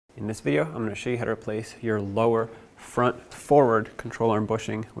In this video, I'm going to show you how to replace your lower front forward control arm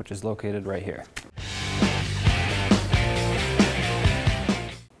bushing, which is located right here.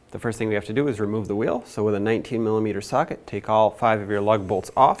 The first thing we have to do is remove the wheel. So with a 19mm socket, take all 5 of your lug bolts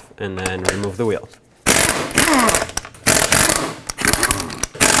off and then remove the wheel.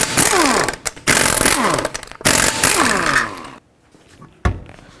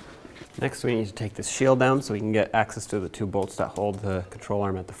 Next, we need to take this shield down so we can get access to the 2 bolts that hold the control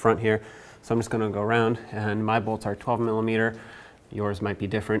arm at the front here. So I'm just going to go around, and my bolts are 12mm. Yours might be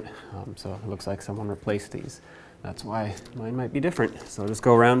different, so it looks like someone replaced these. That's why mine might be different. So just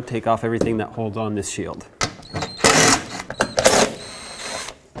go around, take off everything that holds on this shield.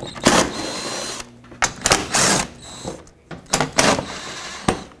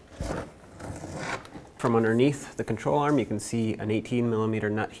 From underneath the control arm, you can see an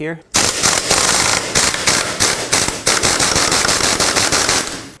 18mm nut here.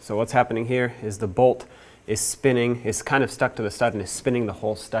 So what's happening here is the bolt is spinning, is kind of stuck to the stud and is spinning the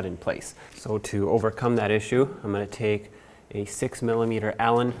whole stud in place. So to overcome that issue, I'm going to take a 6mm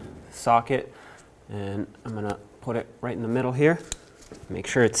Allen socket and I'm going to put it right in the middle here. Make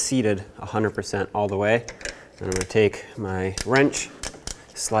sure it's seated 100% all the way. And I'm going to take my wrench,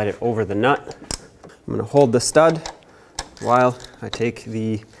 slide it over the nut. I'm going to hold the stud while I take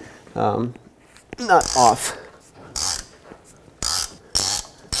the nut off.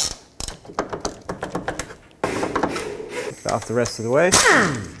 Off the rest of the way.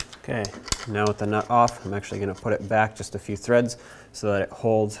 Okay, now with the nut off, I'm actually going to put it back just a few threads so that it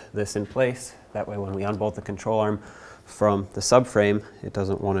holds this in place. That way when we unbolt the control arm from the subframe, it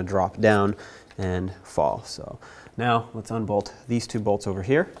doesn't want to drop down and fall. So now let's unbolt these 2 bolts over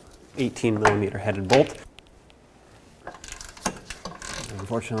here. 18mm headed bolt.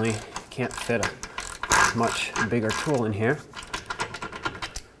 Unfortunately, can't fit a much bigger tool in here.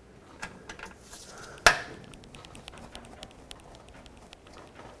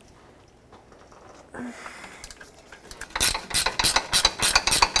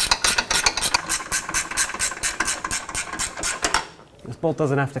 This bolt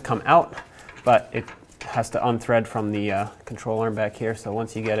doesn't have to come out, but it has to unthread from the control arm back here. So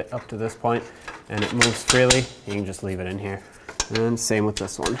once you get it up to this point and it moves freely, you can just leave it in here. And same with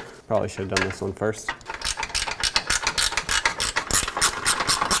this one. Probably should have done this one first.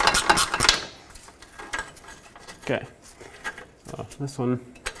 Okay, so this one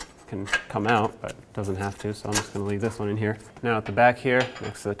can come out, but it doesn't have to, so I'm just going to leave this one in here. Now at the back here,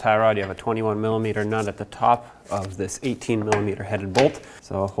 next to the tie rod, you have a 21mm nut at the top of this 18mm headed bolt.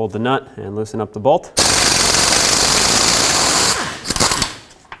 So hold the nut and loosen up the bolt.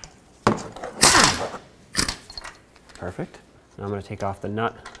 Perfect. Now I'm going to take off the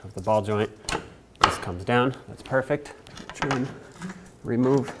nut of the ball joint. This comes down, that's perfect. Try and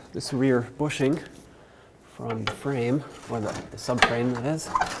remove this rear bushing from the frame, or the subframe that is.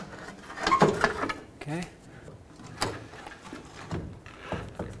 Okay.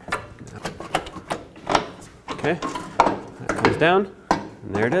 Okay, that comes down,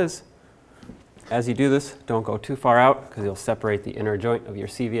 and there it is. As you do this, don't go too far out because you'll separate the inner joint of your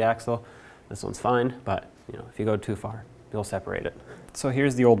CV axle. This one's fine, but if you go too far, you'll separate it. So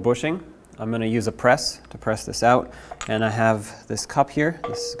here's the old bushing. I'm going to use a press to press this out, and I have this cup here.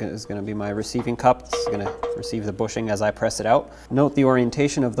 This is going to be my receiving cup. This is going to receive the bushing as I press it out. Note the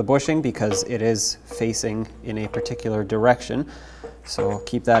orientation of the bushing because it is facing in a particular direction, so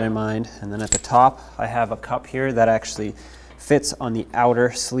keep that in mind. And then at the top, I have a cup here that actually fits on the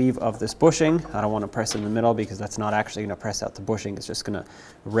outer sleeve of this bushing. I don't want to press in the middle because that's not actually going to press out the bushing. It's just going to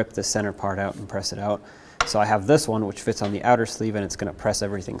rip the center part out and press it out. So I have this one which fits on the outer sleeve and it's going to press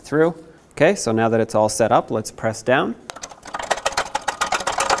everything through. Okay, so now that it's all set up, let's press down.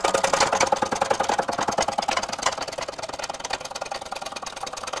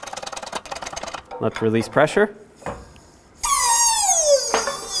 Let's release pressure.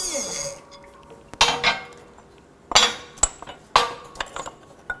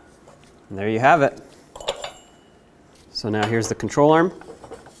 And there you have it. So now here's the control arm.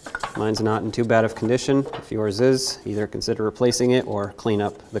 Mine's not in too bad of condition. If yours is, either consider replacing it or clean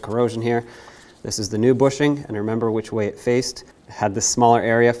up the corrosion here. This is the new bushing, and remember which way it faced. It had this smaller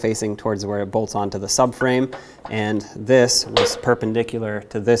area facing towards where it bolts onto the subframe, and this was perpendicular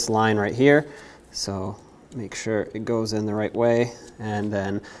to this line right here. So make sure it goes in the right way, and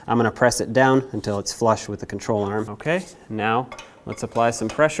then I'm going to press it down until it's flush with the control arm. Okay, now let's apply some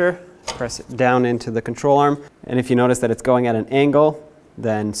pressure. Press it down into the control arm, and if you notice that it's going at an angle,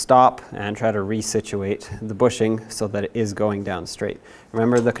 then stop and try to resituate the bushing so that it is going down straight.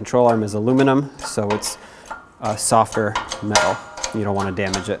 Remember, the control arm is aluminum, so it's a softer metal. You don't want to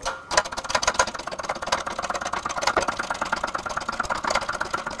damage it.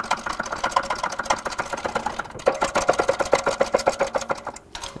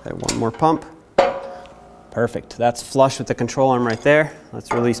 Okay, one more pump. Perfect. That's flush with the control arm right there.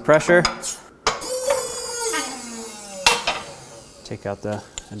 Let's release pressure. Take out the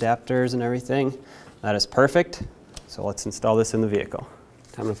adapters and everything. That is perfect. So let's install this in the vehicle.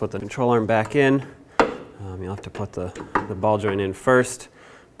 Time to put the control arm back in. You'll have to put the ball joint in first,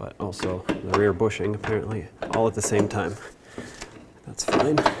 but also the rear bushing apparently all at the same time. That's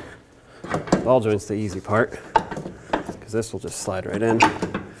fine. Ball joint's the easy part, because this will just slide right in.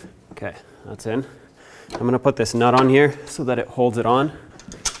 Okay, that's in. I'm going to put this nut on here so that it holds it on.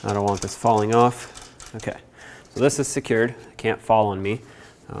 I don't want this falling off. Okay, so this is secured. It can't fall on me.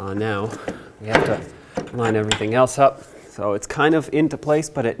 Now we have to line everything else up. So it's kind of into place,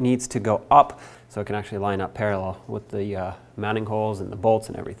 but it needs to go up so it can actually line up parallel with the mounting holes and the bolts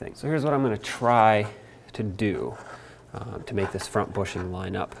and everything. So here's what I'm going to try to do to make this front bushing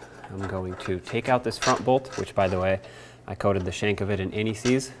line up. I'm going to take out this front bolt, which, by the way, I coated the shank of it in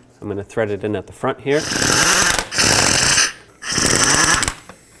anti-seize. I'm going to thread it in at the front here.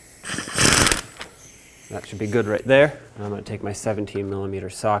 That should be good right there. I'm going to take my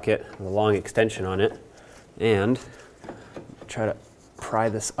 17mm socket with a long extension on it and try to pry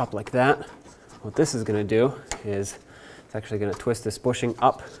this up like that. What this is going to do is it's actually going to twist this bushing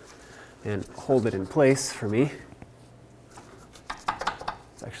up and hold it in place for me.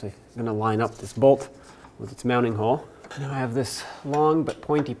 It's actually going to line up this bolt with its mounting hole. Now I have this long but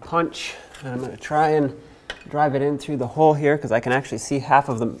pointy punch, and I'm going to try and drive it in through the hole here, because I can actually see half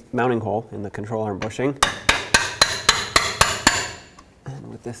of the mounting hole in the control arm bushing.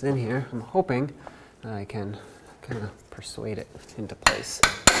 And with this in here, I'm hoping that I can kind of persuade it into place.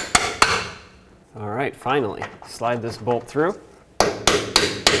 All right, finally, slide this bolt through.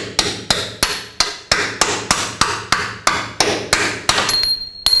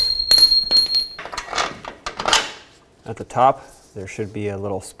 At the top, there should be a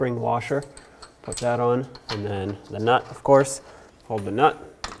little spring washer. Put that on, and then the nut, of course. Hold the nut,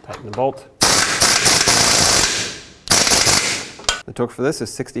 tighten the bolt. The torque for this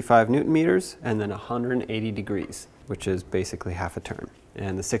is 65 Newton meters and then 180 degrees, which is basically half a turn.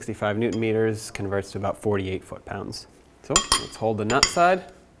 And the 65 Newton meters converts to about 48 foot-pounds. So let's hold the nut side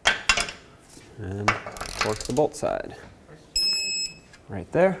and torque the bolt side. Right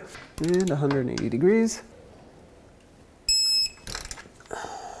there, and 180 degrees.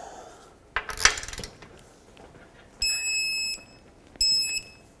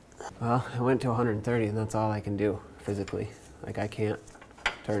 Well, I went to 130, and that's all I can do physically. Like, I can't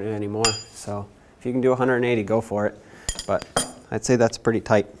turn it anymore. So if you can do 180, go for it. But I'd say that's pretty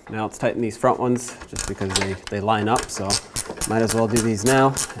tight. Now let's tighten these front ones, just because they line up. So might as well do these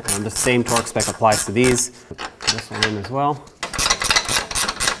now. And the same torque spec applies to these. Put this one in as well.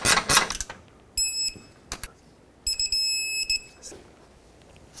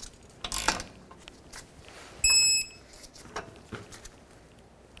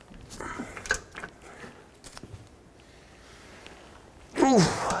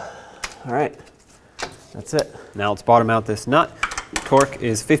 All right, that's it. Now let's bottom out this nut. Torque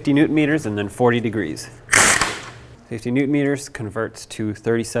is 50 Newton meters and then 40 degrees. 50 Newton meters converts to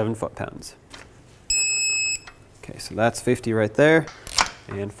 37 foot-pounds. Okay, so that's 50 right there,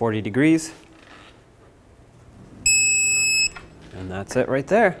 and 40 degrees. And that's it right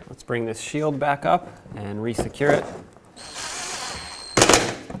there. Let's bring this shield back up and re-secure it.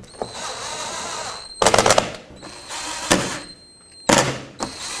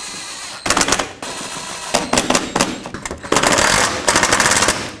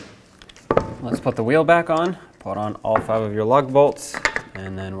 Let's put the wheel back on, put on all 5 of your lug bolts,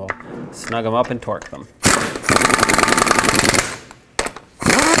 and then we'll snug them up and torque them.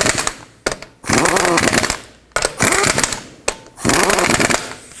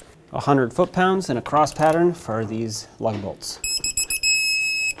 100 foot-pounds in a cross pattern for these lug bolts.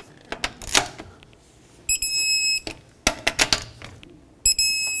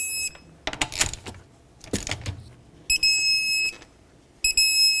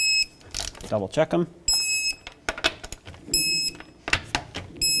 Double check them.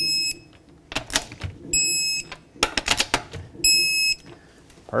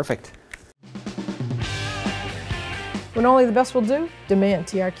 Perfect. When only the best will do, demand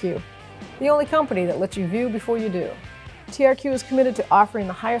TRQ. The only company that lets you view before you do. TRQ is committed to offering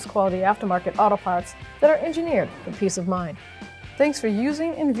the highest quality aftermarket auto parts that are engineered for peace of mind. Thanks for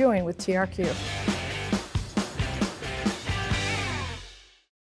using and viewing with TRQ.